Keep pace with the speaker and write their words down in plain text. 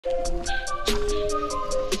Alright,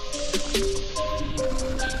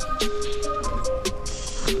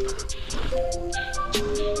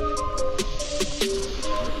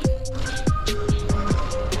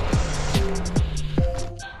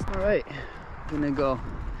 gonna go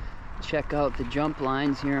check out the jump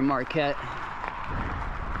lines here in Marquette.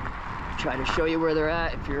 Try to show you where they're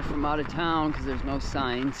at if you're from out of town, because there's no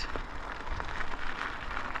signs.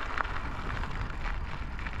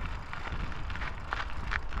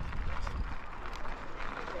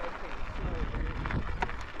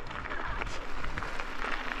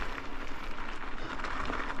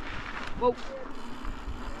 Whoa!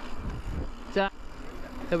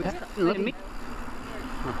 Look at me.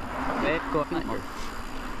 Go on.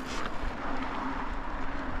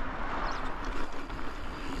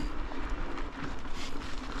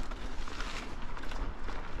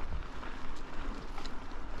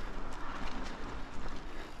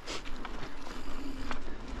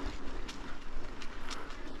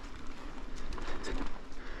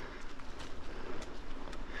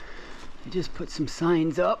 I just put some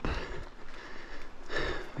signs up.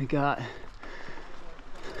 We got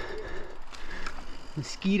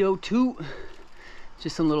Mosquito Toot,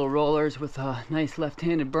 just some little rollers with a nice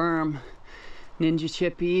left-handed berm. Ninja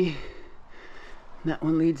Chippy, that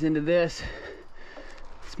one leads into this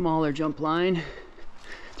smaller jump line.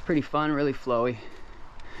 It's pretty fun, really flowy.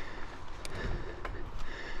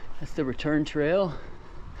 That's the return trail,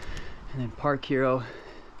 and then Park Hero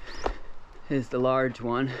is the large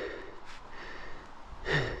one.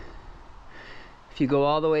 If you go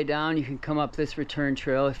all the way down, you can come up this return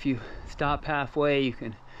trail. If you stop halfway, you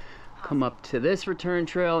can come up to this return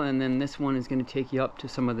trail, and then this one is going to take you up to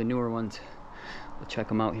some of the newer ones. We'll check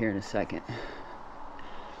them out here in a second.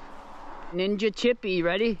 Ninja Chippy,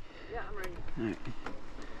 ready? Yeah, I'm ready. All right.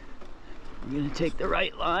 We're going to take the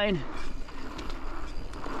right line.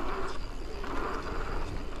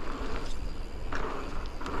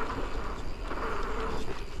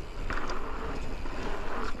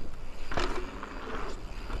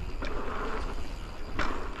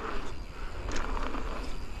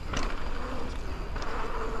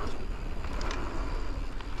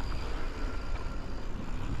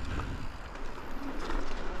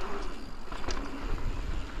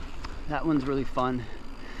 That one's really fun.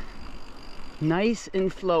 Nice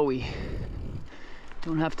and flowy.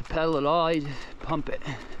 Don't have to pedal at all, you just pump it.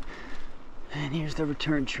 And here's the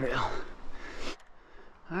return trail.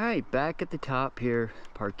 Alright, back at the top here,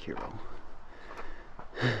 Park Hero.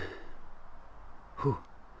 Whew.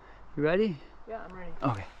 You ready? Yeah, I'm ready.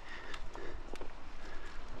 Okay.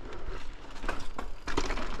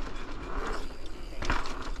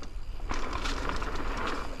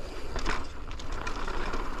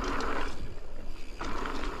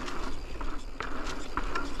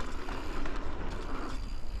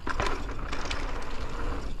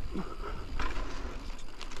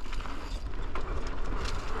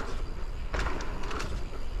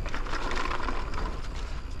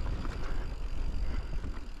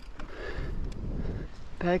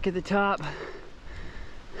 Back at the top.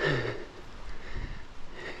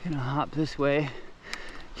 Gonna hop this way.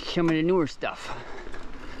 Show me the newer stuff.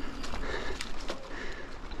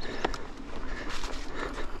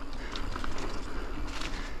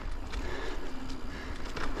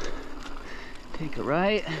 Take a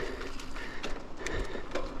right.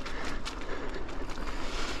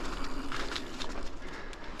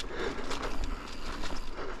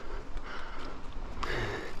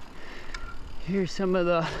 Here's some of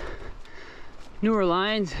the newer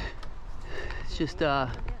lines. It's just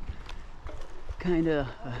kind of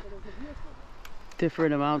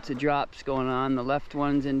different amounts of drops going on. The left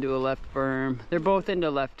one's into a left berm. They're both into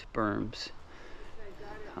left berms.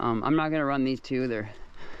 I'm not gonna run these two. They're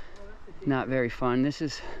not very fun. This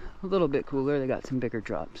is a little bit cooler. They got some bigger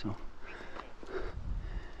drops. So,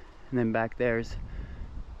 and then back there's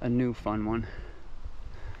a new fun one.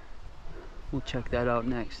 We'll check that out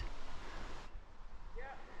next.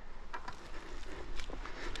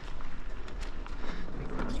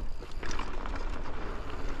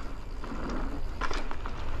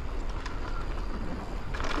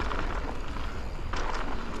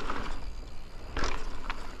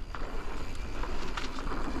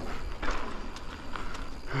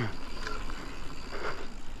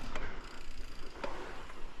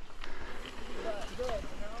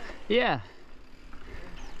 Yeah.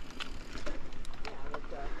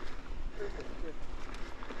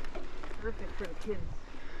 Perfect for the kids.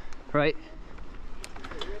 Right.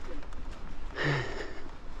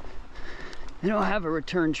 They don't have a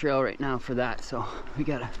return trail right now for that, so we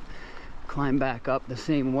gotta climb back up the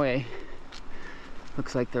same way.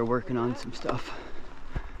 Looks like they're working on some stuff.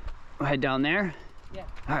 We'll head down there? Yeah.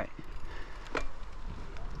 All right.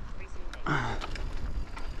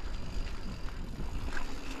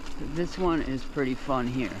 This one is pretty fun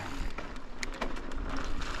here.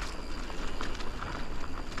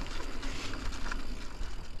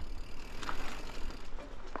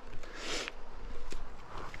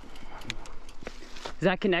 Is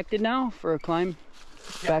that connected now for a climb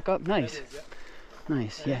back up? Nice. That is, yeah.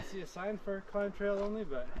 Nice, I yeah. didn't see a sign for climb trail only,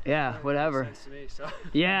 but Yeah, whatever. makes sense to me, so.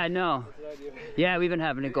 Yeah, no. That's what I do. Yeah, we've been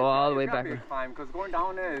having to go all the way back. Because going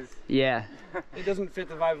down is. Yeah. It doesn't fit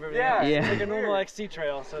the vibe of everything Yeah, else. yeah. It's like a normal XC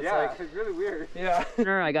trail, so it's like. It's really weird. Yeah.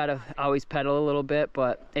 I gotta always pedal a little bit,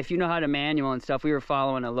 but if you know how to manual and stuff, we were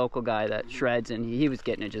following a local guy that shreds and he was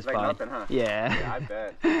getting it just Like fine. nothing, huh? Yeah. Yeah, I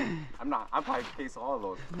bet. I'm probably case all of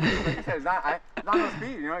those. Like I said, it's not no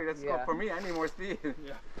speed, you know. That's Yeah. for me. I need more speed.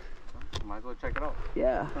 Yeah. Might as well check it out.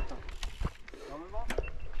 Yeah.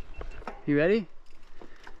 You ready?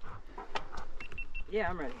 Yeah,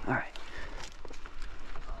 I'm ready. All right.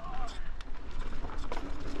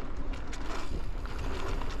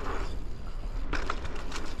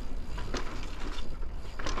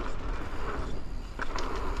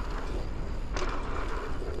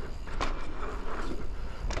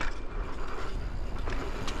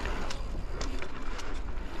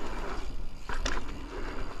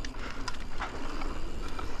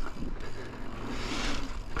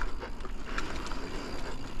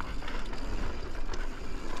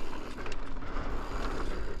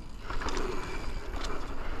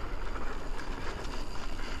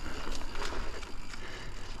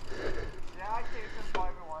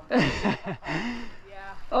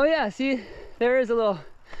 Oh yeah, see, there is a little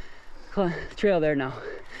trail there now.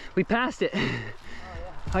 We passed it. Oh,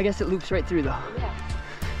 yeah. I guess it loops right through though. Yeah.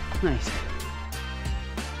 Nice.